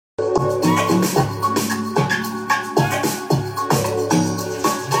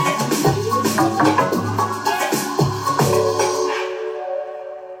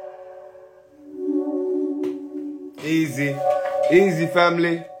easy. Easy,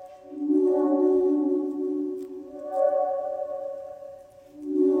 family.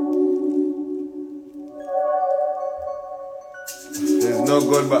 There's no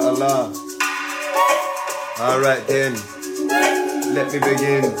God but Allah. Alright then, let me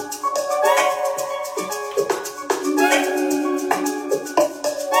begin.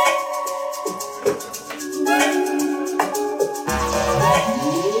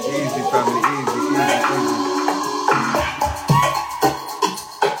 Easy, family, easy.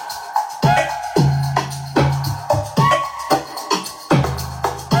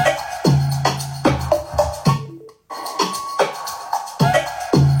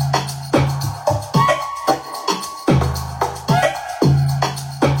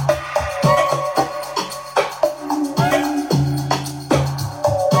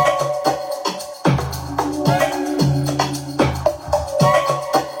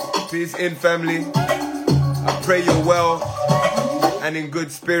 Peace in, family. I pray you're well and in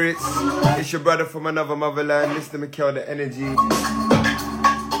good spirits. It's your brother from another motherland, Mr. Mikel, the energy. And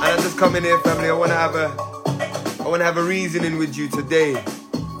I'm just coming here, family. I want to have a reasoning with you today.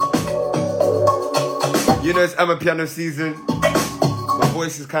 You know, it's Amapiano season. My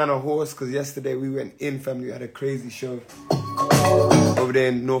voice is kind of hoarse because yesterday we went in, family. We had a crazy show over there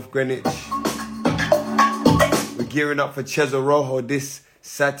in North Greenwich. We're gearing up for Cesar Rojo this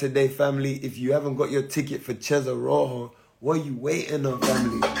Saturday, family. If you haven't got your ticket for Cesar Rojo, what are you waiting on,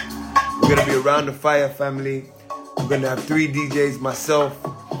 family? We're going to be around the fire, family. We're going to have 3 DJs, myself,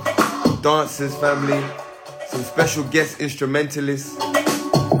 dancers, family, some special guest instrumentalists,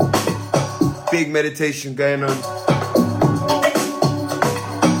 big meditation going on.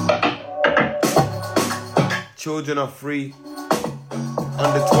 Children are free,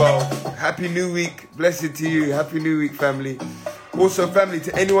 under 12. Happy New Week. Blessed to you. Happy New Week, family. Also, family,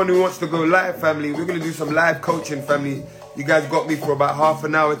 to anyone who wants to go live, family, we're going to do some live coaching, family. You guys got me for about half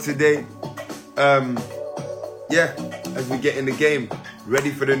an hour today. Yeah, as we get in the game,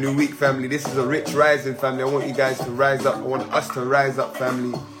 ready for the new week, family. This is a rich rising, family. I want you guys to rise up. I want us to rise up,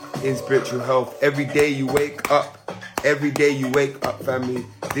 family, in spiritual health. Every day you wake up, family,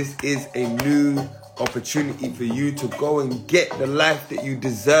 this is a new opportunity for you to go and get the life that you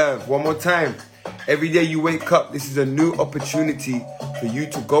deserve. One more time. Every day you wake up, this is a new opportunity for you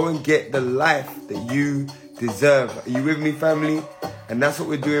to go and get the life that you deserve. Are you with me, family? And that's what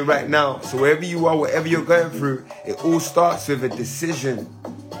we're doing right now. So wherever you are, whatever you're going through, it all starts with a decision.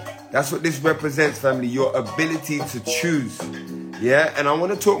 That's what this represents, family, your ability to choose. Yeah, and I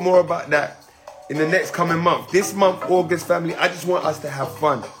want to talk more about that in the next coming month. This month, August, family, I just want us to have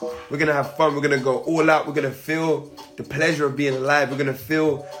fun. We're going to have fun. We're going to go all out. We're going to feel the pleasure of being alive. We're going to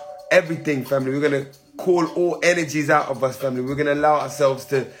feel everything, family. We're going to call all energies out of us, family. We're going to allow ourselves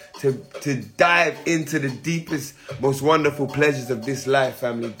to dive into the deepest, most wonderful pleasures of this life,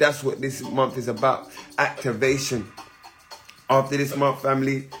 family. That's what this month is about. Activation. After this month,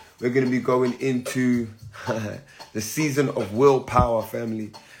 family, we're going to be going into the season of willpower,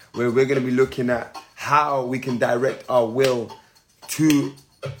 family, where we're going to be looking at how we can direct our will to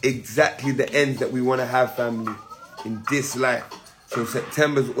exactly the ends that we want to have, family, in this life. So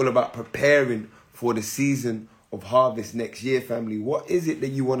September is all about preparing for the season of harvest next year, family. What is it that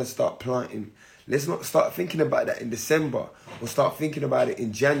you want to start planting? Let's not start thinking about that in December or start thinking about it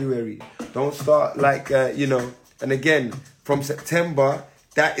in January. Don't start and again, from September,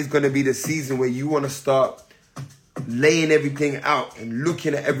 that is going to be the season where you want to start laying everything out and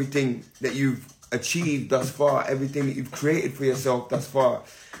looking at everything that you've achieved thus far, everything that you've created for yourself thus far.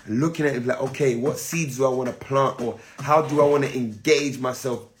 And looking at it like, okay, what seeds do I want to plant, or how do I want to engage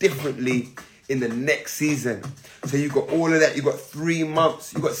myself differently in the next season? So you got all of that. You got 3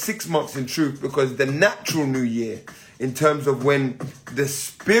 months. You got 6 months in truth, because the natural new year, in terms of when the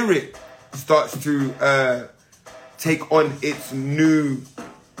spirit starts to take on its new,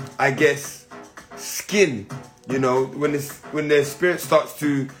 I guess, skin. You know, when the spirit starts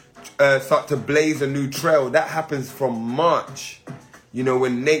to blaze a new trail, that happens from March. You know,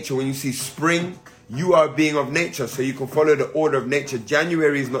 when you see spring, you are a being of nature, so you can follow the order of nature.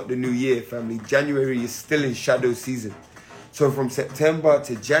 January is not the new year, family. January is still in shadow season. So from September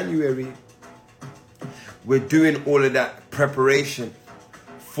to January, we're doing all of that preparation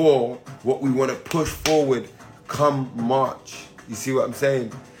for what we want to push forward come March. You see what I'm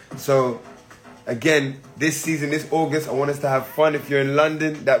saying? So again, this season, this August, I want us to have fun. If you're in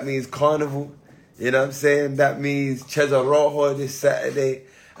London, that means Carnival. You know what I'm saying? That means Cesar Rojo this Saturday.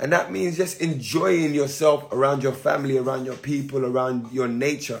 And that means just enjoying yourself around your family, around your people, around your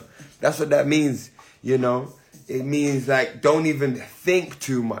nature. That's what that means, you know. It means like, don't even think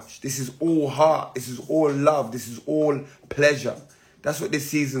too much. This is all heart. This is all love. This is all pleasure. That's what this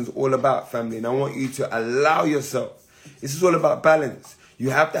season's all about, family. And I want you to allow yourself. This is all about balance.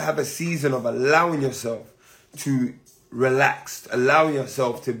 You have to have a season of allowing yourself to relax, allowing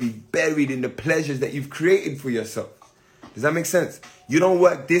yourself to be buried in the pleasures that you've created for yourself. Does that make sense? You don't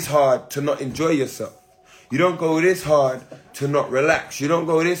work this hard to not enjoy yourself. You don't go this hard to not relax. You don't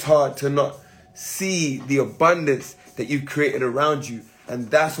go this hard to not see the abundance that you've created around you.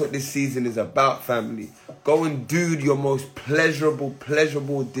 And that's what this season is about, family. Go and do your most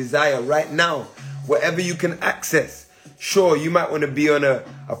pleasurable desire right now, wherever you can access. Sure, you might want to be on a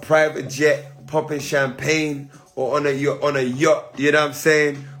private jet, popping champagne, or on a yacht, you know what I'm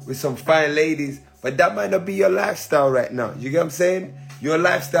saying, with some fine ladies. But that might not be your lifestyle right now. You get what I'm saying? Your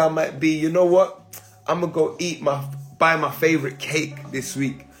lifestyle might be, you know what? I'm going to go buy my favorite cake this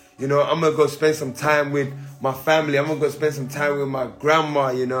week. You know, I'm going to go spend some time with my family. I'm going to go spend some time with my grandma,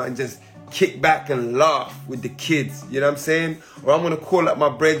 you know, and just kick back and laugh with the kids. You know what I'm saying? Or I'm going to call up my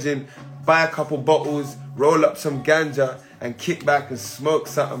brethren, buy a couple bottles, roll up some ganja, and kick back and smoke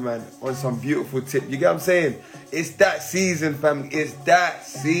something, man, on some beautiful tip. You get what I'm saying? It's that season, family. It's that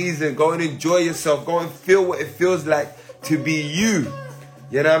season. Go and enjoy yourself. Go and feel what it feels like to be you.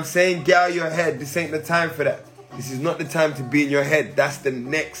 You know what I'm saying? Get out of your head. This ain't the time for that. This is not the time to be in your head. That's the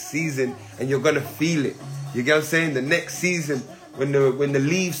next season, and you're going to feel it. You get what I'm saying? The next season, when the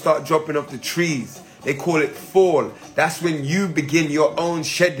leaves start dropping off the trees, they call it fall. That's when you begin your own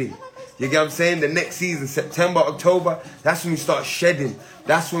shedding. You get what I'm saying? The next season, September, October, that's when we start shedding.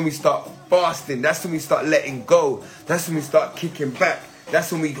 That's when we start fasting. That's when we start letting go. That's when we start kicking back.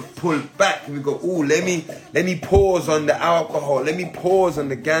 That's when we pull back and we go, ooh, let me pause on the alcohol. Let me pause on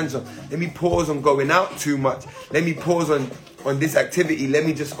the ganja. Let me pause on going out too much. Let me pause on this activity. Let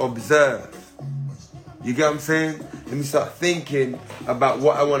me just observe. You get what I'm saying? Let me start thinking about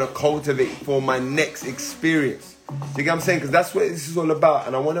what I want to cultivate for my next experience. You get what I'm saying? Because that's what this is all about.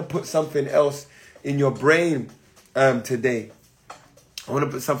 And I want to put something else in your brain today. I want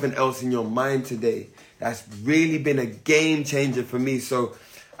to put something else in your mind today. That's really been a game changer for me. So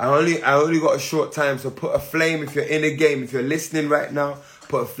I only got a short time. So put a flame if you're in the game. If you're listening right now,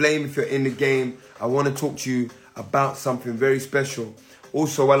 put a flame if you're in the game. I want to talk to you about something very special.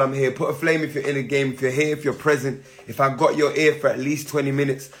 Also, while I'm here, put a flame if you're in the game. If you're here, if you're present. If I got your ear for at least 20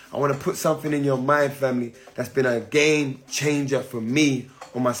 minutes, I want to put something in your mind, family, that's been a game changer for me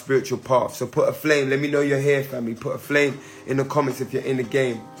on my spiritual path. So put a flame. Let me know you're here, family. Put a flame in the comments if you're in the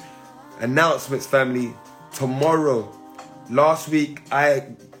game. Announcements, family. Tomorrow, last week, I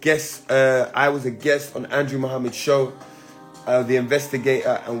was a guest on Andrew Muhammad's show, The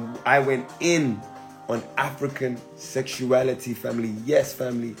Investigator, and I went in on African sexuality, family. Yes,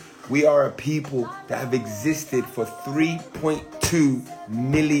 family. We are a people that have existed for 3.2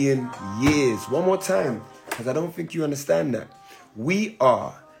 million years. One more time, because I don't think you understand that. We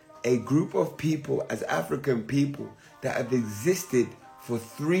are a group of people as African people that have existed for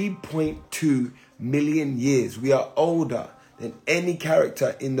 3.2 million years. We are older than any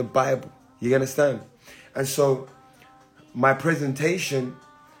character in the Bible. You understand? And so my presentation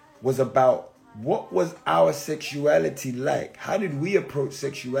was about what was our sexuality like? How did we approach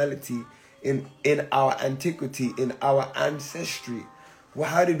sexuality in our antiquity, in our ancestry? Well,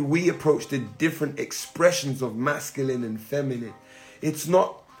 how did we approach the different expressions of masculine and feminine? It's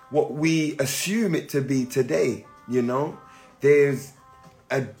not what we assume it to be today, you know? There's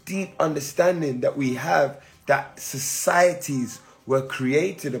a deep understanding that we have that societies were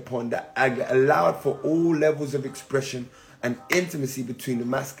created upon that allowed for all levels of expression and intimacy between the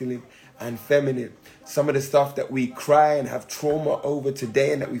masculine and feminine. Some of the stuff that we cry and have trauma over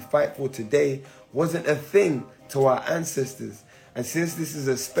today and that we fight for today wasn't a thing to our ancestors. And since this is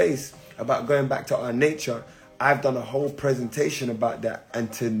a space about going back to our nature, I've done a whole presentation about that.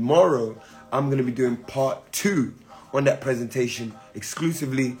 And tomorrow, I'm going to be doing part 2 on that presentation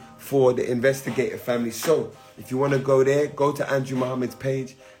exclusively for the Investigator family. So if you want to go there, go to Andrew Muhammad's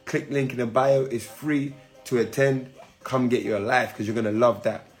page, click link in the bio. It's free to attend. Come get your life because you're going to love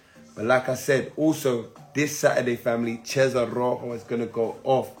that. But like I said, also this Saturday, family, Cheza Rojo is going to go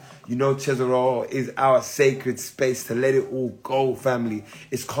off. You know, Cheza Rojo is our sacred space to let it all go, family.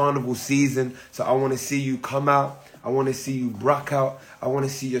 It's carnival season, so I want to see you come out. I want to see you rock out. I want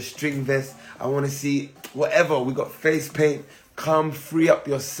to see your string vest. I want to see whatever. We got face paint. Come free up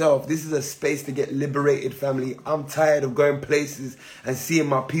yourself. This is a space to get liberated, family. I'm tired of going places and seeing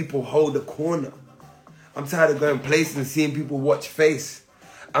my people hold a corner. I'm tired of going places and seeing people watch face.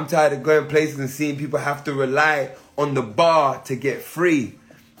 I'm tired of going places and seeing people have to rely on the bar to get free.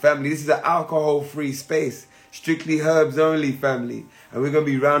 Family, this is an alcohol-free space. Strictly herbs only, family. And we're going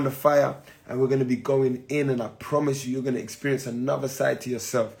to be round the fire. And we're going to be going in. And I promise you're going to experience another side to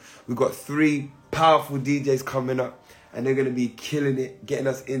yourself. We've got 3 powerful DJs coming up. And they're going to be killing it, getting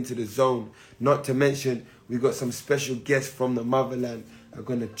us into the zone. Not to mention, we've got some special guests from the motherland that are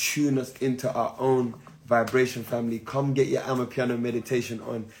going to tune us into our own vibration, family. Come get your Amapiano meditation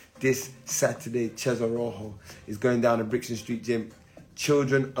on this Saturday. Cesar Rojo is going down to Brixton Street Gym.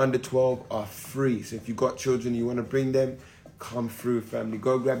 Children under 12 are free. So if you've got children, you want to bring them, come through, family.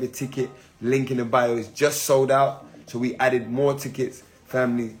 Go grab your ticket. Link in the bio is just sold out. So we added more tickets,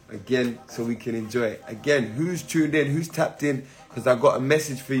 family, again, so we can enjoy it. Again, who's tuned in? Who's tapped in? Because I got a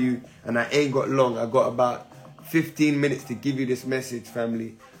message for you and I ain't got long. I got about 15 minutes to give you this message,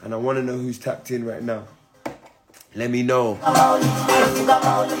 family. And I want to know who's tapped in right now. Let me know. Let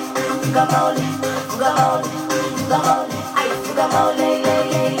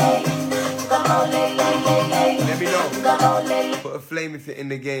me know. Put a flame if you're in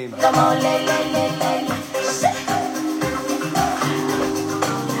the game.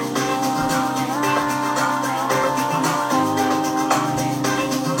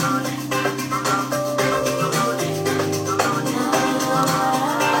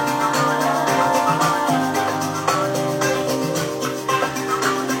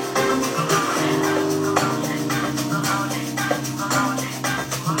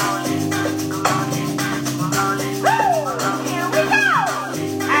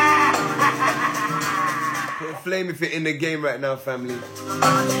 Flame if you're in the game right now, family.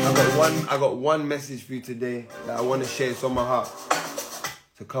 I got one message for you today that I want to share. It's on my heart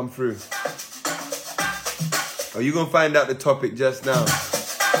to come through. Oh, you're gonna find out the topic just now.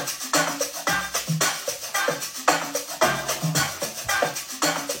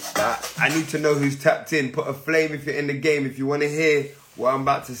 But I need to know who's tapped in. Put a flame if you're in the game. If you want to hear what I'm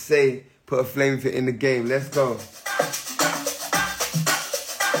about to say, put a flame if you're in the game. Let's go.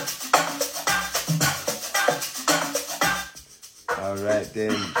 All right,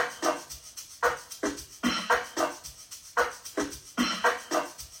 then.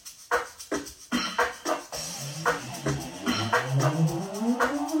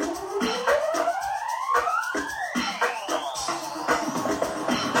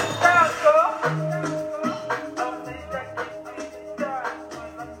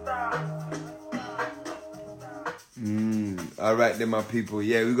 All right, then, my people.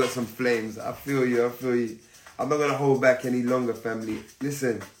 Yeah, we got some flames. I feel you. I feel you. I'm not going to hold back any longer, family.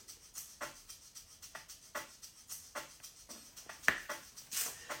 Listen.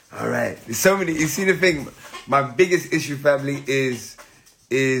 All right. There's so many. You see the thing? My biggest issue, family, is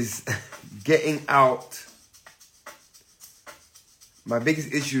getting out. My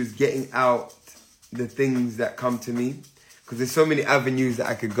biggest issue is getting out the things that come to me. Because there's so many avenues that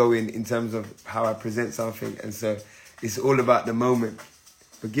I could go in terms of how I present something. And so it's all about the moment.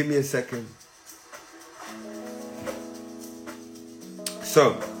 But give me a second.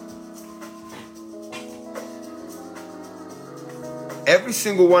 So, every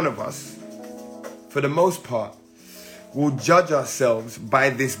single one of us, for the most part, will judge ourselves by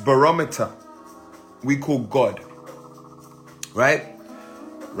this barometer we call God. Right?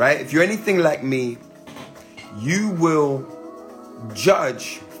 Right? If you're anything like me, you will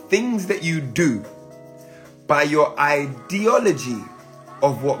judge things that you do by your ideology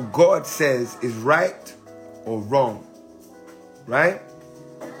of what God says is right or wrong. Right?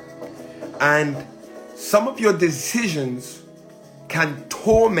 And some of your decisions can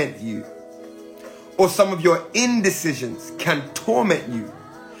torment you. Or some of your indecisions can torment you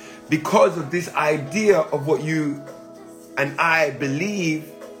because of this idea of what you and I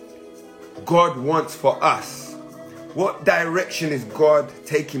believe God wants for us. What direction is God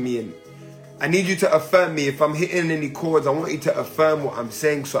taking me in? I need you to affirm me. If I'm hitting any chords, I want you to affirm what I'm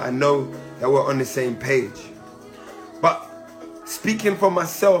saying so I know that we're on the same page. But speaking for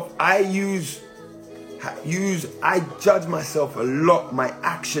myself, I judge myself a lot, my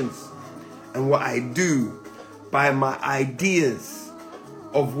actions and what I do by my ideas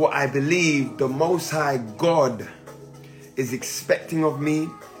of what I believe the Most High God is expecting of me,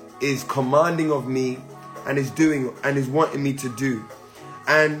 is commanding of me, and is doing and is wanting me to do.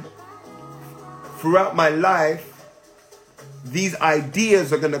 And throughout my life, these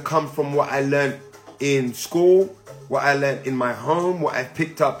ideas are going to come from what I learned in school, what I learned in my home, what I've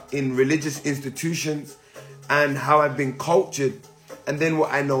picked up in religious institutions, and how I've been cultured, and then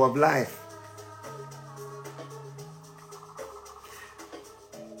what I know of life.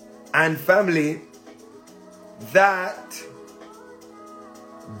 And family, that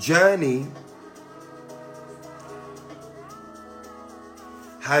journey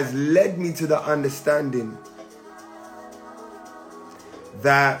has led me to the understanding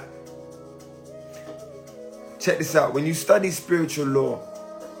that, check this out, when you study spiritual law,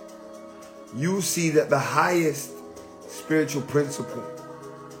 you see that the highest spiritual principle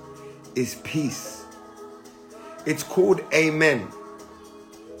is peace. It's called amen,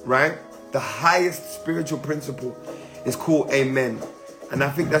 right? The highest spiritual principle is called amen. And I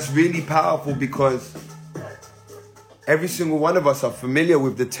think that's really powerful because every single one of us are familiar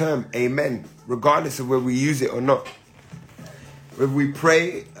with the term amen, regardless of whether we use it or not. When we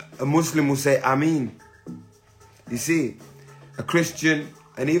pray, a Muslim will say Ameen. You see, a Christian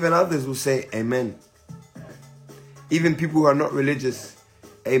and even others will say amen. Even people who are not religious,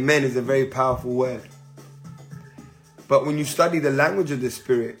 amen is a very powerful word. But when you study the language of the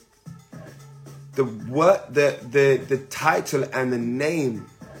Spirit, the title and the name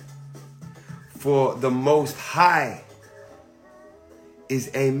for the Most High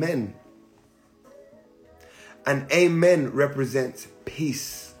is amen. And amen represents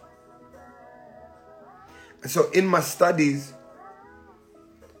peace. And so in my studies,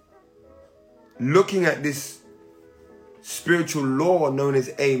 looking at this spiritual law known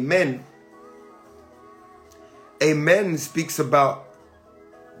as amen, amen speaks about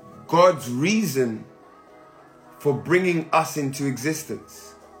God's reason for bringing us into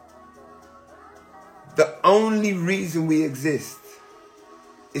existence. The only reason we exist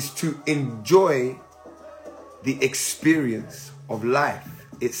is to enjoy the experience of life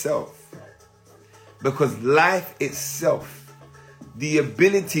itself. Because life itself, the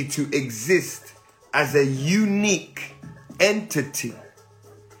ability to exist as a unique entity,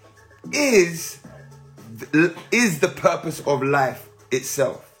 is the purpose of life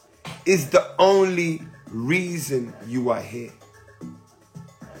itself. Is the only reason you are here.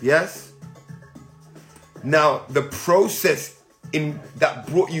 Yes? Now, the process that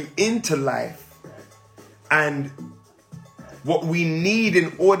brought you into life and what we need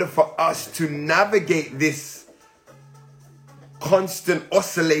in order for us to navigate this constant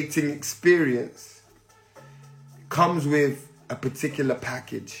oscillating experience comes with a particular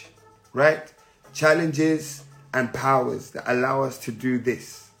package, right? Challenges and powers that allow us to do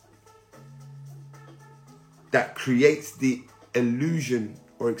this. That creates the illusion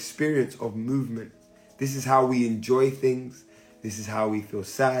or experience of movement. This is how we enjoy things. This is how we feel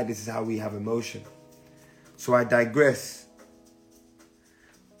sad. This is how we have emotion. So I digress.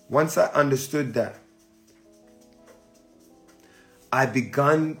 Once I understood that, I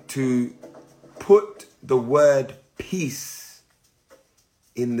began to put the word peace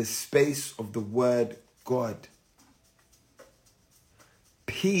in the space of the word God.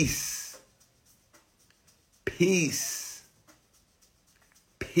 Peace. Peace.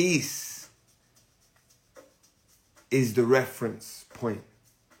 Peace is the reference point.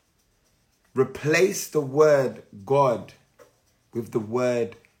 Replace the word God with the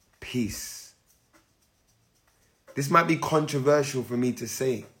word peace. This might be controversial for me to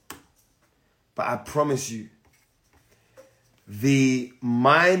say, but I promise you, the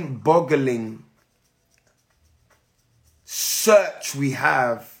mind-boggling search we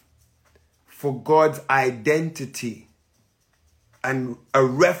have for God's identity and a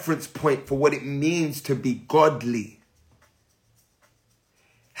reference point for what it means to be godly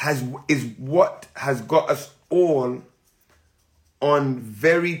is what has got us all on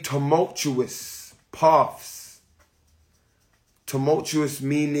very tumultuous paths. Tumultuous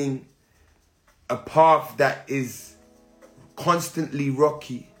meaning a path that is constantly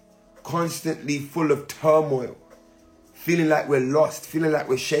rocky, constantly full of turmoil, feeling like we're lost, feeling like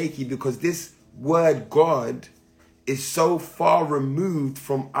we're shaky, because this word God is so far removed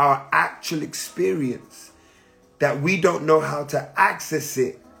from our actual experience that we don't know how to access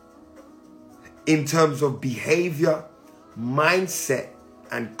it in terms of behavior, mindset,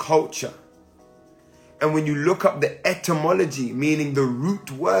 and culture. And when you look up the etymology, meaning the root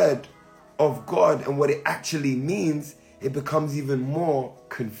word of God and what it actually means, it becomes even more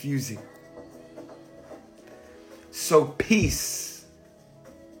confusing. So peace.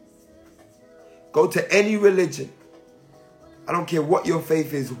 Go to any religion. I don't care what your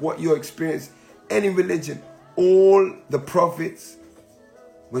faith is, what your experience, any religion. All the prophets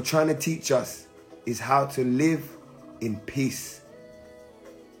were trying to teach us is how to live in peace.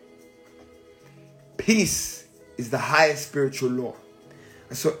 Peace is the highest spiritual law.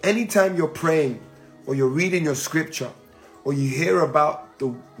 And so anytime you're praying or you're reading your scripture or you hear about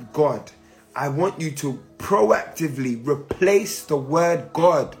the God, I want you to proactively replace the word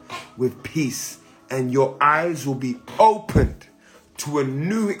God with peace, and your eyes will be opened to a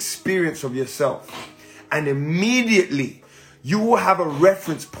new experience of yourself. And immediately you will have a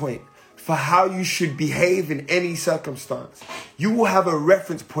reference point for how you should behave in any circumstance. You will have a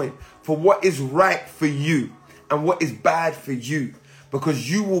reference point for what is right for you and what is bad for you, because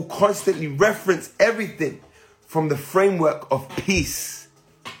you will constantly reference everything from the framework of peace.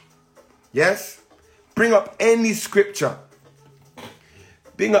 Yes? Bring up any scripture.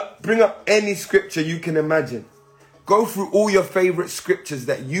 Bring up any scripture you can imagine. Go through all your favorite scriptures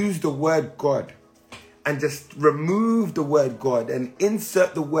that use the word God, and just remove the word God and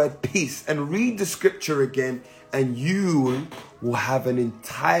insert the word peace and read the scripture again, and you will have an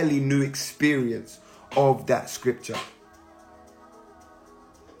entirely new experience of that scripture.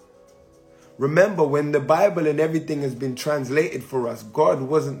 Remember, when the Bible and everything has been translated for us, God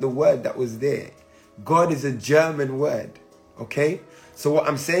wasn't the word that was there. God is a German word, okay? So what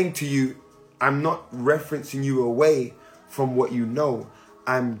I'm saying to you, I'm not referencing you away from what you know.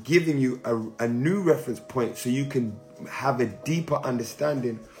 I'm giving you a new reference point so you can have a deeper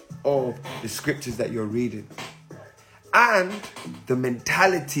understanding of the scriptures that you're reading. And the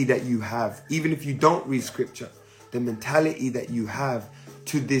mentality that you have, even if you don't read scripture, the mentality that you have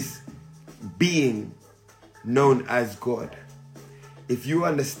to this being known as God. If you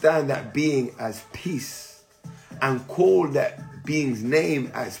understand that being as peace and call that being's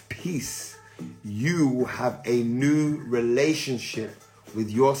name as peace, you will have a new relationship with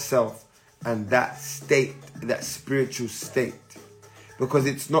yourself and that state, that spiritual state, because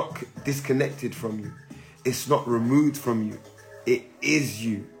it's not disconnected from you. It's not removed from you. It is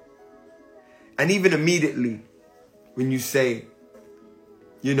you. And even immediately when you say,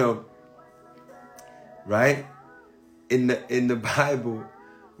 you know, right, in the Bible,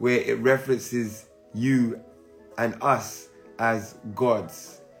 where it references you and us as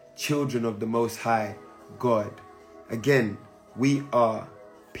gods, children of the Most High God. Again, we are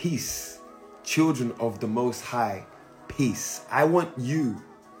peace, children of the Most High peace. I want you,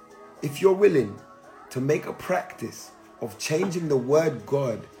 if you're willing, to make a practice of changing the word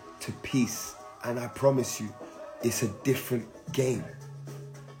God to peace. And I promise you, it's a different game.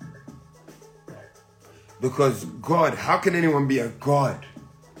 Because God, how can anyone be a God?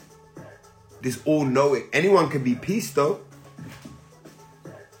 This all-knowing. Anyone can be peace though.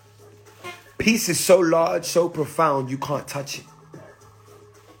 Peace is so large, so profound, you can't touch it.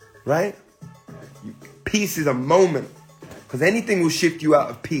 Right? Peace is a moment. Because anything will shift you out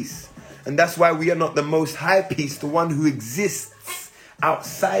of peace. And that's why we are not the Most High Peace, the one who exists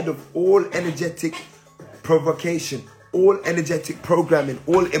outside of all energetic provocation, all energetic programming,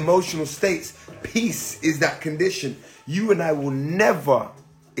 all emotional states. Peace is that condition. You and I will never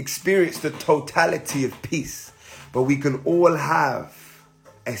experience the totality of peace, but we can all have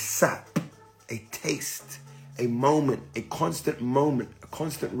a sap, a taste, a moment, a constant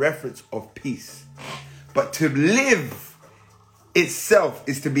reference of peace. But to live itself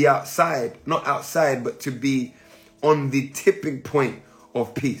is to be outside, not outside, but to be on the tipping point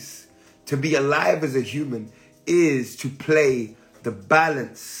of peace. To be alive as a human is to play the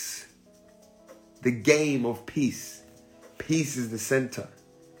balance, the game of peace. Peace is the center.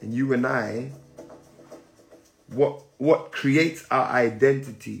 And you and I, what creates our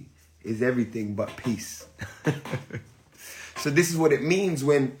identity is everything but peace. So this is what it means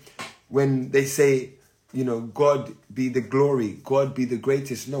when they say, you know, God be the glory, God be the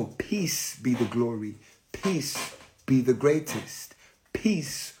greatest. No, peace be the glory. Peace be the greatest.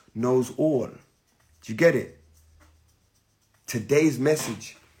 Peace knows all. Do you get it? Today's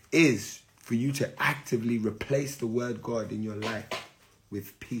message is for you to actively replace the word God in your life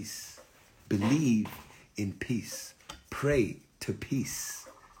with peace. Believe in peace. Pray to peace.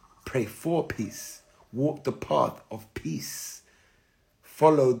 Pray for peace. Walk the path of peace.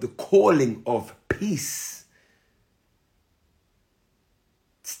 Follow the calling of peace.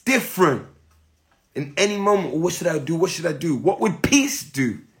 It's different. In any moment, what should I do? What should I do? What would peace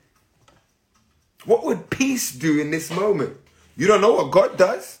do? What would peace do in this moment? You don't know what God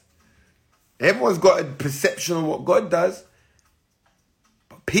does. Everyone's got a perception of what God does.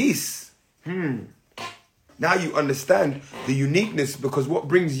 But peace. Now you understand the uniqueness, because what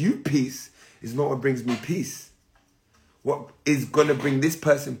brings you peace is not what brings me peace. What is going to bring this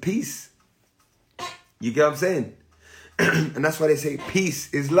person peace? You get what I'm saying? And that's why they say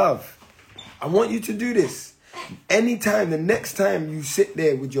peace is love. I want you to do this. Anytime, the next time you sit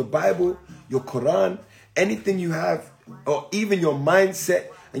there with your Bible, your Quran, anything you have, or even your mindset,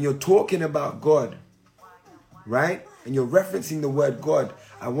 and you're talking about God, right? And you're referencing the word God,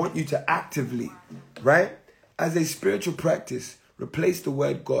 I want you to actively, right? As a spiritual practice, replace the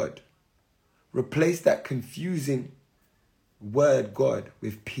word God. Replace that confusing word God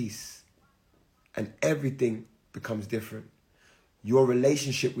with peace. And everything becomes different. your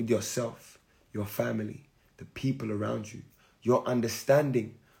relationship with yourself, your family, the people around you, your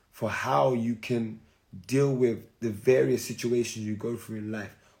understanding for how you can deal with the various situations you go through in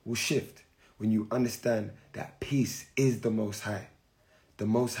life will shift when you understand that peace is the Most High. The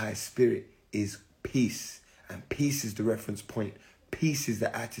Most High Spirit is peace, and peace is the reference point. Peace is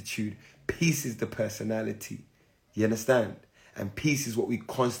the attitude. Peace is the personality. You understand? And peace is what we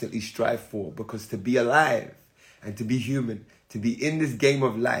constantly strive for, because to be alive and to be human, to be in this game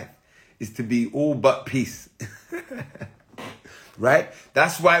of life, is to be all but peace. Right?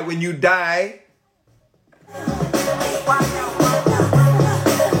 That's why when you die,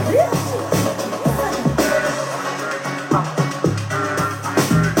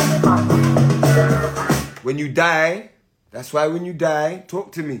 that's why when you die,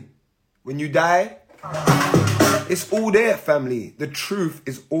 talk to me. When you die, it's all there, family. The truth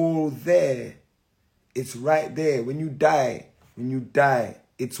is all there. It's right there. When you die,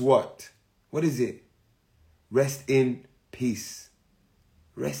 it's what? What is it? Rest in peace.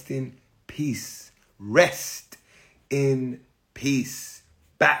 Rest in peace. Rest in peace.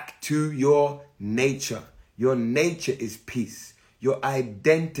 Back to your nature. Your nature is peace. Your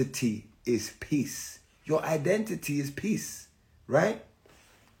identity is peace. Your identity is peace, right?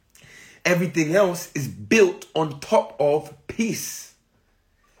 Everything else is built on top of peace.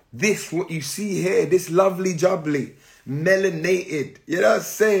 This, what you see here, this lovely jubbly, melanated, you know what I'm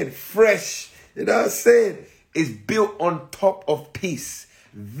saying, fresh, you know what I'm saying, is built on top of peace.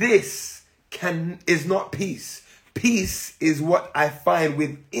 This is not peace. Peace is what I find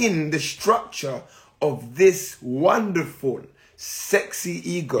within the structure of this wonderful, sexy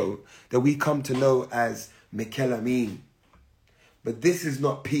ego that we come to know as Mikel Amin. But this is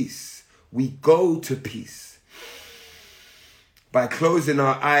not peace. We go to peace by closing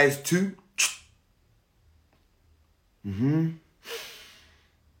our eyes to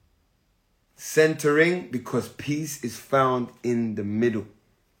centering, because peace is found in the middle.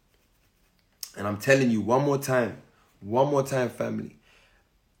 And I'm telling you one more time, family,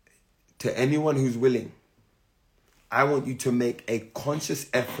 to anyone who's willing, I want you to make a conscious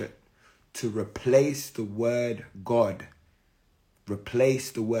effort to replace the word God.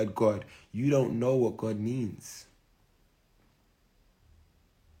 Replace the word God. You don't know what God means.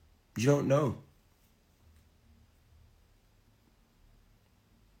 You don't know.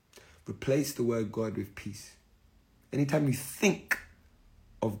 Replace the word God with peace. Anytime you think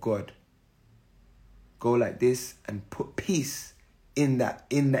of God, go like this and put peace in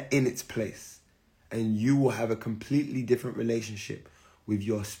its place. And you will have a completely different relationship with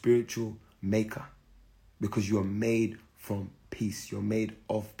your spiritual maker, because you are made from peace. You're made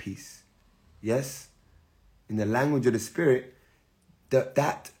of peace. Yes? In the language of the Spirit,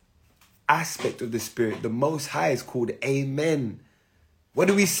 that aspect of the Spirit, the Most High, is called Amen. What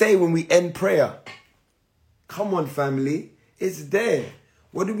do we say when we end prayer? Come on, family. It's there.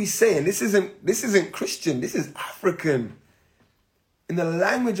 What do we say? And this isn't Christian. This is African. In the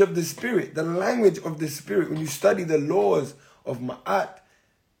language of the Spirit, when you study the laws of Ma'at,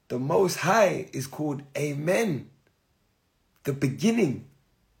 the Most High is called Amen. The beginning.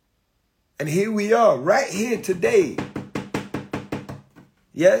 And here we are, right here today.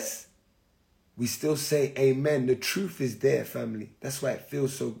 Yes? We still say amen. The truth is there, family. That's why it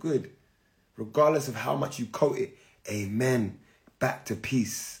feels so good. Regardless of how much you quote it. Amen. Back to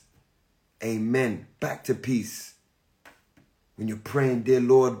peace. Amen. Back to peace. When you're praying, dear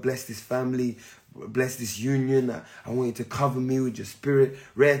Lord, bless this family, bless this union. I want you to cover me with your spirit.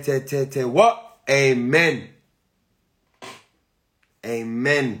 What? Amen.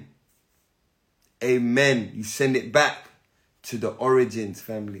 Amen. Amen. You send it back to the origins,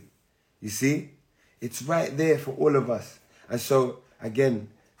 family. You see? It's right there for all of us. And so, again,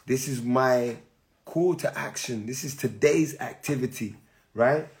 this is my call to action. This is today's activity,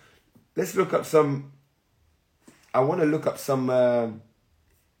 right? Let's look up some... I want to look up some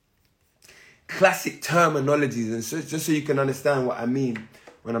classic terminologies, and so, just so you can understand what I mean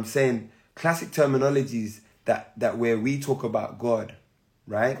when I'm saying classic terminologies that where we talk about God,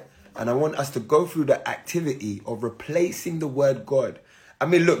 right? And I want us to go through the activity of replacing the word God. I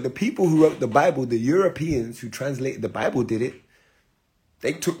mean, look, the people who wrote the Bible, the Europeans who translated the Bible did it.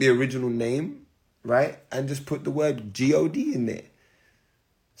 They took the original name, right, and just put the word G-O-D in there.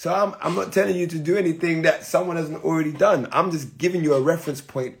 So I'm not telling you to do anything that someone hasn't already done. I'm just giving you a reference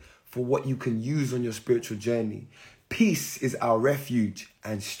point for what you can use on your spiritual journey. Peace is our refuge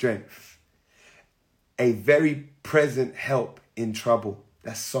and strength. A very present help in trouble.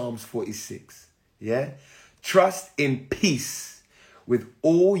 That's Psalms 46. Yeah? Trust in peace with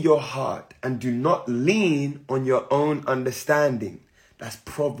all your heart and do not lean on your own understanding. That's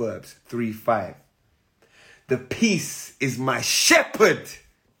Proverbs 3:5. The peace is my shepherd.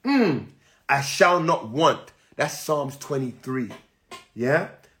 I shall not want. That's Psalms 23. Yeah?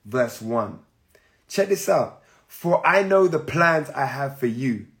 Verse 1. Check this out. For I know the plans I have for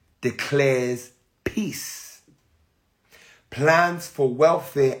you, declares peace. Plans for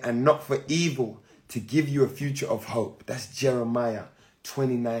welfare and not for evil, to give you a future of hope. That's Jeremiah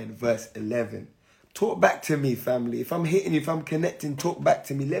 29 verse 11. Talk back to me, family. If I'm hitting you, if I'm connecting, talk back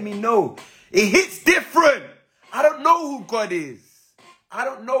to me. Let me know. It hits different. I don't know who God is. I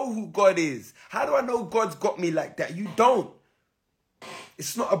don't know who God is. How do I know God's got me like that? You don't.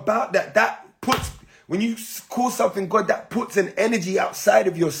 It's not about that. When you call something God, that puts an energy outside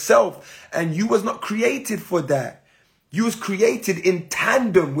of yourself. And you was not created for that. You was created in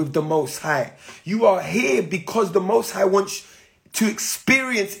tandem with the Most High. You are here because the Most High wants to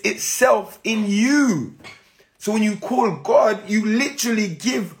experience itself in you. So when you call God, you literally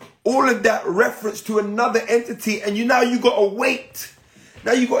give all of that reference to another entity, and now you got to wait.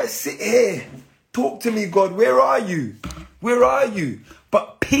 Now you got to sit here. Talk to me, God. Where are you? Where are you?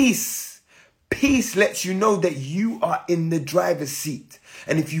 But peace lets you know that you are in the driver's seat.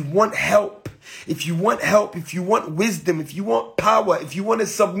 And if you want help, if you want wisdom, if you want power, if you want to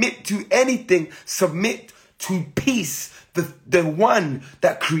submit to anything, submit to peace, the one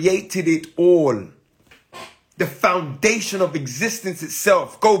that created it all. The foundation of existence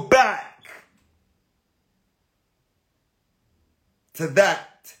itself. Go back to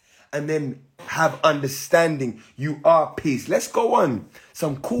that and then have understanding. You are peace. Let's go on.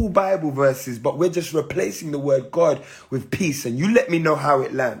 Some cool Bible verses, but we're just replacing the word God with peace. And you let me know how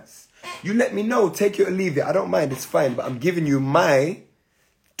it lands. You let me know. Take it or leave it. I don't mind. It's fine. But I'm giving you my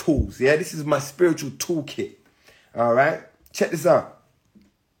tools. Yeah, this is my spiritual toolkit. All right. Check this out.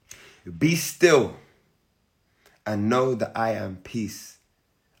 Be still and know that I am peace.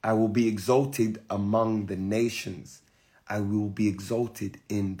 I will be exalted among the nations. I will be exalted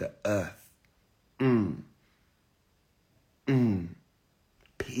in the earth.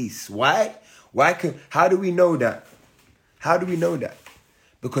 Peace. Why? How do we know that? How do we know that?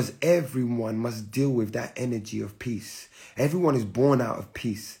 Because everyone must deal with that energy of peace. Everyone is born out of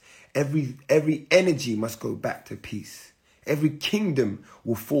peace. Every energy must go back to peace. Every kingdom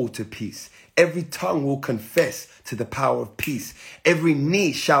will fall to peace. Every tongue will confess to the power of peace. Every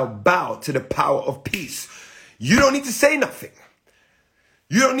knee shall bow to the power of peace. You don't need to say nothing.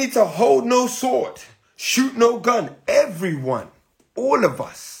 You don't need to hold no sword, shoot no gun. Everyone, all of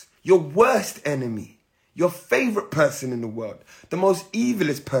us, your worst enemy, your favorite person in the world, the most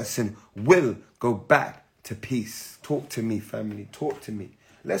evilest person will go back to peace. Talk to me, family. Talk to me.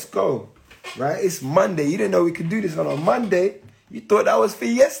 Let's go. Right? It's Monday. You didn't know we could do this on a Monday. You thought that was for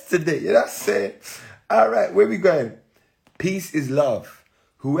yesterday. You know what I'm saying? All right, where we going? Peace is love.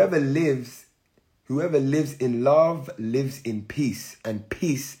 Whoever lives in love lives in peace, and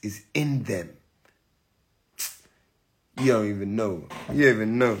peace is in them. You don't even know. You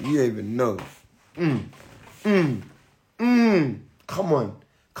even know. Come on.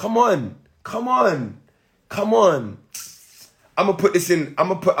 I'm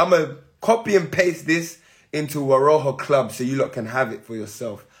gonna copy and paste this into Waroho Club so you lot can have it for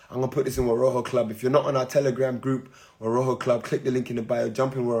yourself. I'm going to put this in Waroho Club. If you're not on our Telegram group, Waroho Club, click the link in the bio,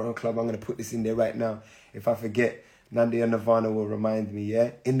 jump in Waroho Club. I'm going to put this in there right now. If I forget, Nandi and Nirvana will remind me,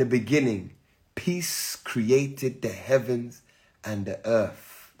 yeah? In the beginning, peace created the heavens and the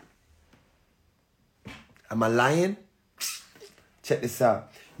earth. Am I lying? Check this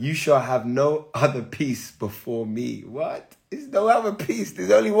out. You shall have no other peace before me. What? There's no other peace.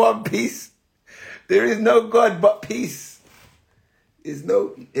 There's only one peace. There is no God but peace. There's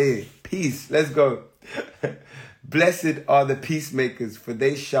no peace. Let's go. Blessed are the peacemakers, for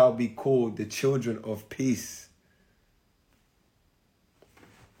they shall be called the children of peace.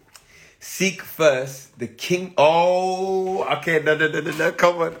 Seek first the king. Oh, okay. No.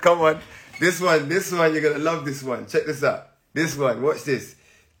 Come on. This one, you're going to love this one. Check this out. This one, watch this.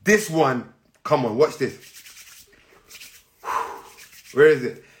 This one, come on, watch this. Where is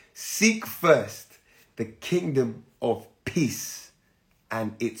it? Seek first the kingdom of peace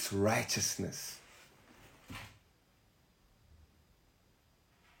and its righteousness.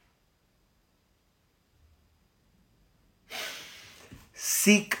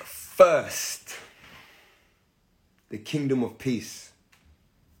 Seek first the kingdom of peace.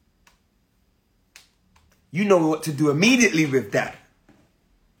 You know what to do immediately with that.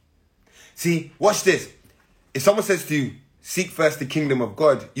 See, watch this. If someone says to you, seek first the kingdom of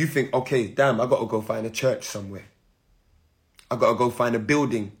God, you think, okay, damn, I got to go find a church somewhere. I got to go find a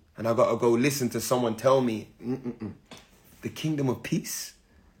building and I got to go listen to someone tell me. The kingdom of peace.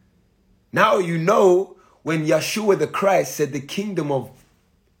 Now you know when Yeshua the Christ said the kingdom of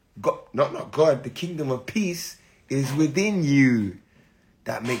God, not God, the kingdom of peace is within you.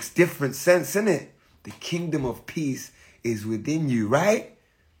 That makes different sense, innit? The kingdom of peace is within you, right?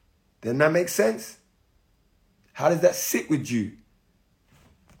 Doesn't that make sense? How does that sit with you?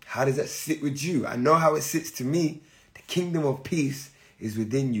 How does that sit with you? I know how it sits to me. The kingdom of peace is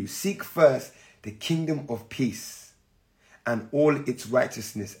within you. Seek first the kingdom of peace and all its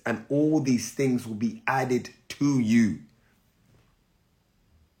righteousness, and all these things will be added to you.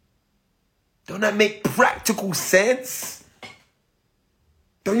 Don't that make practical sense?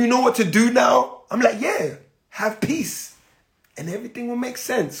 Don't you know what to do now? I'm like, yeah, have peace and everything will make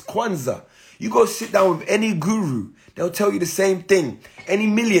sense. Kwanzaa. You go sit down with any guru, they'll tell you the same thing. Any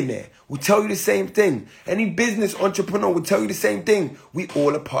millionaire will tell you the same thing. Any business entrepreneur will tell you the same thing. We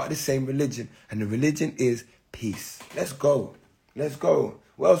all are part of the same religion, and the religion is peace. Let's go. Let's go.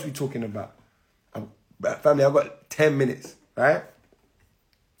 What else are we talking about? Family, I've got 10 minutes, right?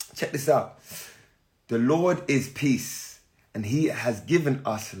 Check this out. The Lord is peace, and he has given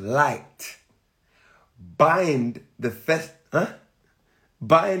us light. Bind the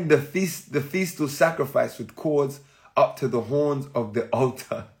feastal sacrifice with cords up to the horns of the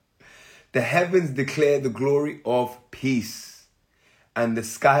altar. The heavens declare the glory of peace, and the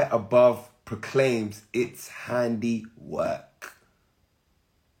sky above proclaims its handiwork.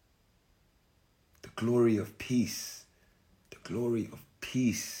 The glory of peace. The glory of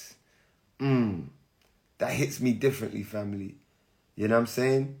peace. That hits me differently, family. You know what I'm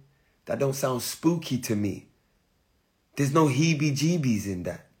saying? That don't sound spooky to me. There's no heebie-jeebies in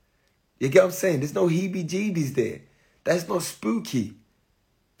that. You get what I'm saying? There's no heebie-jeebies there. That's not spooky.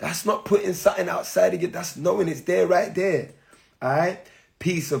 That's not putting something outside of you. That's knowing it's there right there. All right?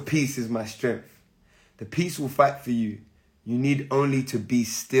 Peace of peace is my strength. The peace will fight for you. You need only to be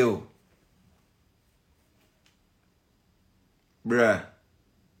still. Bruh.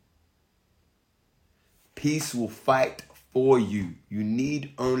 Peace will fight for you. You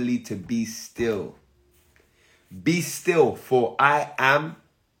need only to be still. Be still, for I am.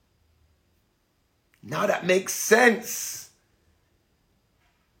 Now that makes sense.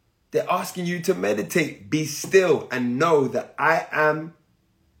 They're asking you to meditate. Be still and know that I am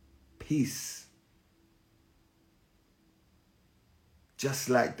peace. Just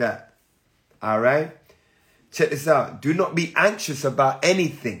like that. All right? Check this out. Do not be anxious about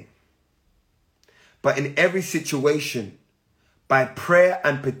anything, but in every situation, by prayer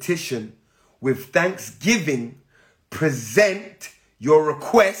and petition, with thanksgiving, present your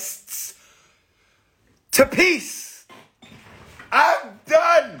requests to peace. I'm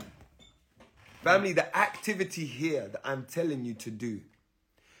done. Family, the activity here that I'm telling you to do,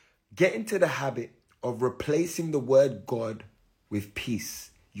 get into the habit of replacing the word God with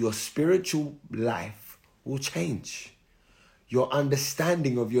peace. Your spiritual life will change. Your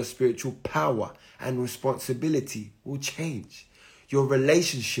understanding of your spiritual power and responsibility will change. Your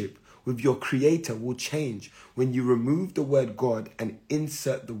relationship with your Creator will change when you remove the word God and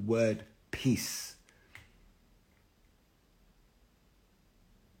insert the word peace.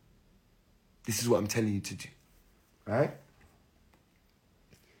 This is what I'm telling you to do. Right?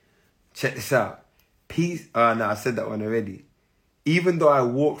 Check this out. Peace. Oh, no, I said that one already. Even though I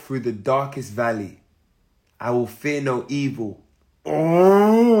walk through the darkest valley, I will fear no evil.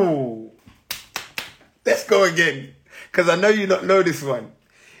 Oh! Let's go again. Because I know you not know this one.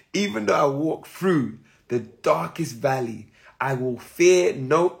 Even though I walk through the darkest valley, I will fear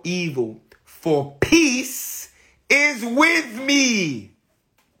no evil, for peace is with me.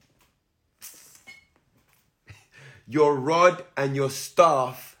 Your rod and your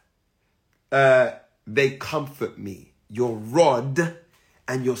staff, they comfort me. Your rod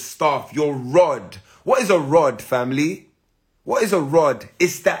and your staff. Your rod. What is a rod, family? What is a rod?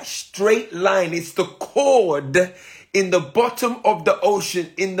 It's that straight line. It's the cord in the bottom of the ocean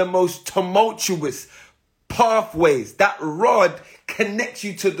in the most tumultuous pathways. That rod connects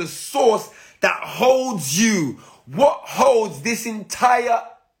you to the source that holds you. What holds this entire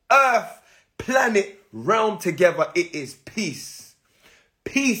earth, planet, realm together? It is peace.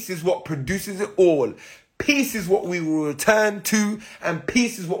 Peace is what produces it all. Peace is what we will return to, and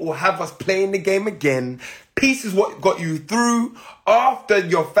peace is what will have us playing the game again. Peace is what got you through after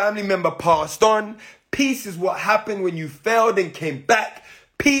your family member passed on. Peace is what happened when you failed and came back.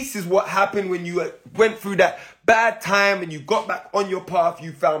 Peace is what happened when you went through that bad time and you got back on your path.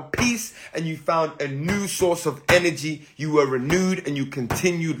 You found peace and you found a new source of energy. You were renewed and you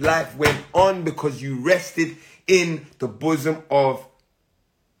continued. Life went on because you rested in the bosom of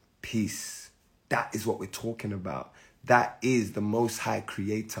peace. That is what we're talking about. That is the Most High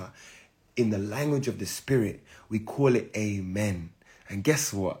Creator. In the language of the Spirit, we call it amen. And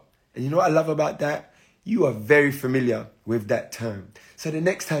guess what? And you know what I love about that? You are very familiar with that term. So the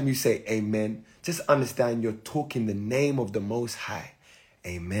next time you say amen, just understand you're talking the name of the Most High.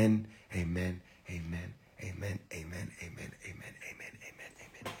 Amen, amen, amen, amen, amen, amen, amen, amen, amen,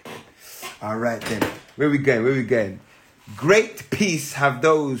 amen, amen. All right then. Where we going? Where we going? Great peace have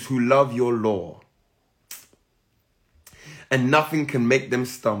those who love your law, and nothing can make them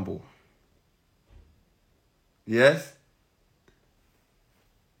stumble. Yes?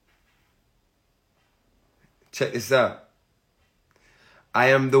 Check this out. I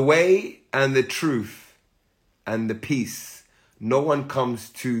am the way and the truth and the peace. No one comes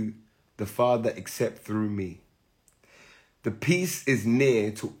to the Father except through me. The peace is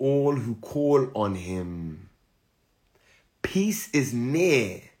near to all who call on him. Peace is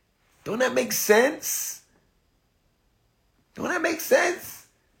near. Don't that make sense? Don't that make sense?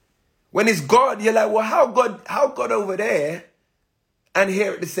 When it's God, you're like, well, how God over there and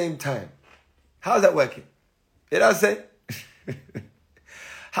here at the same time? How's that working? You know what I'm saying?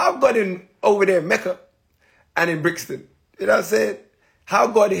 How God over there in Mecca and in Brixton? You know what I'm saying? How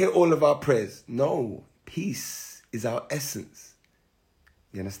God hear all of our prayers? No, peace is our essence.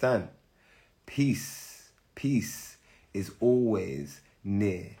 You understand? Peace is always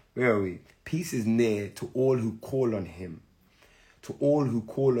near. Where are we? Peace is near to all who call on him. To all who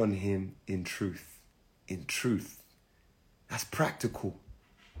call on him in truth. In truth. That's practical.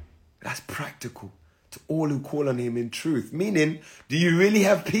 That's practical. To all who call on him in truth. Meaning, do you really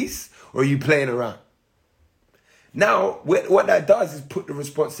have peace or are you playing around? Now, what that does is put the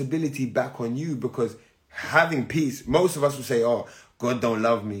responsibility back on you, because having peace, most of us will say, oh, God don't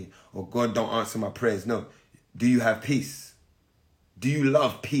love me or God don't answer my prayers. No. Do you have peace? Do you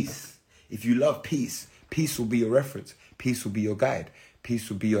love peace? If you love peace, peace will be your reference. Peace will be your guide. Peace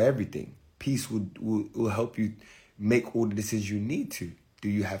will be your everything. Peace will help you make all the decisions you need to. Do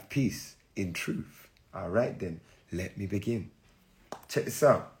you have peace in truth? All right, then, let me begin. Check this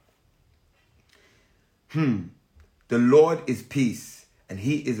out. The Lord is peace, and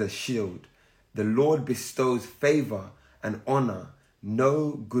he is a shield. The Lord bestows favor and honor.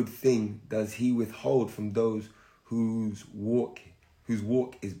 No good thing does he withhold from those whose walk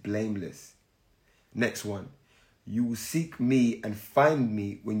is blameless. Next one. You will seek me and find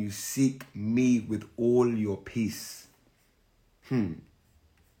me when you seek me with all your peace. Come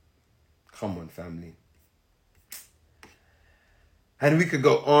on, family. And we could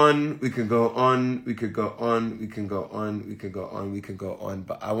go on, we could go on, we could go on, we can go on, we could go on, we could go on.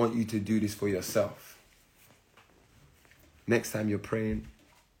 But I want you to do this for yourself. Next time you're praying,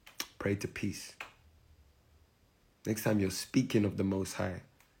 pray to peace. Next time you're speaking of the Most High,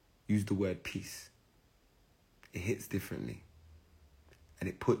 use the word peace. It hits differently. And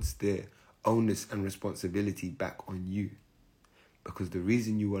it puts the onus and responsibility back on you. Because the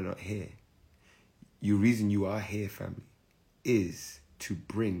reason you are not here, the reason you are here, family, is to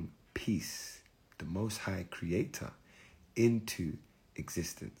bring peace, the Most High Creator, into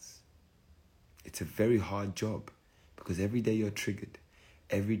existence. It's a very hard job, because every day you're triggered.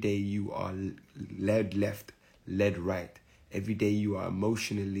 Every day you are led left, led right. Every day you are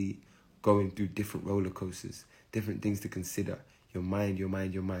emotionally going through different roller coasters, different things to consider. Your mind, your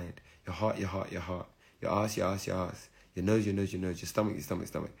mind, your mind. Your heart, your heart, your heart. Your ass, your ass, your ass. Your nose, your nose, your nose. Your stomach, your stomach,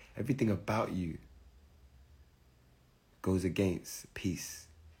 stomach. Everything about you goes against peace.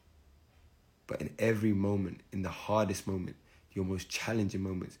 But in every moment, in the hardest moment, your most challenging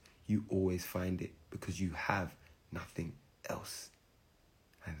moments, you always find it, because you have nothing else.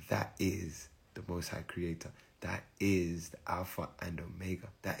 And that is the Most High Creator. That is the Alpha and Omega.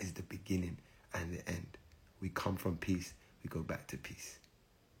 That is the beginning and the end. We come from peace, we go back to peace.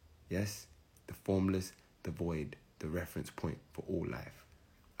 Yes? The formless, the void, the reference point for all life.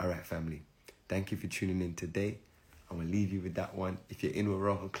 All right, family. Thank you for tuning in today. I'm going to leave you with that one. If you're in a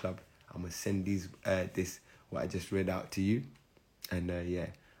Rojo Club, I'm going to send what I just read out to you. And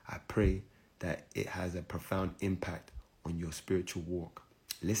I pray that it has a profound impact on your spiritual walk.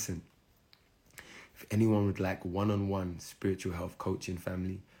 Listen, if anyone would like one-on-one spiritual health coaching,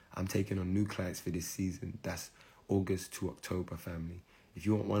 family, I'm taking on new clients for this season. That's August to October, family. If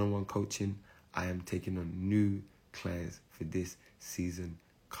you want one-on-one coaching, I am taking on new clients for this season.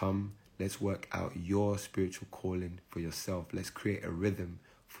 Come, let's work out your spiritual calling for yourself. Let's create a rhythm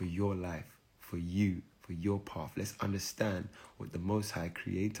for your life, for you, for your path. Let's understand what the Most High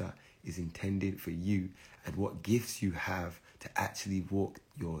Creator is intended for you and what gifts you have to actually walk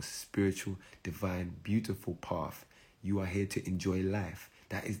your spiritual, divine, beautiful path. You are here to enjoy life.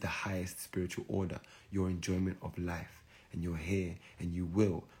 That is the highest spiritual order, your enjoyment of life. And you're here and you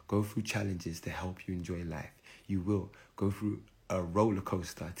will go through challenges to help you enjoy life. You will go through a roller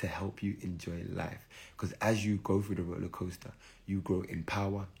coaster to help you enjoy life. Because as you go through the roller coaster, you grow in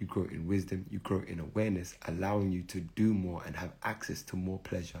power, you grow in wisdom, you grow in awareness, allowing you to do more and have access to more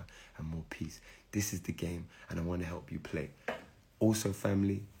pleasure and more peace. This is the game, and I want to help you play. Also,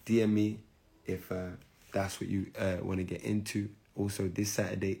 family, DM me if that's what you want to get into. Also, this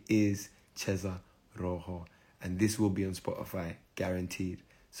Saturday is Cheza Rojo, and this will be on Spotify, guaranteed.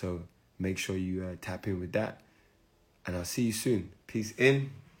 So make sure you tap in with that. And I'll see you soon. Peace in.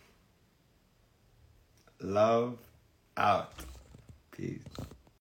 Love out. Peace.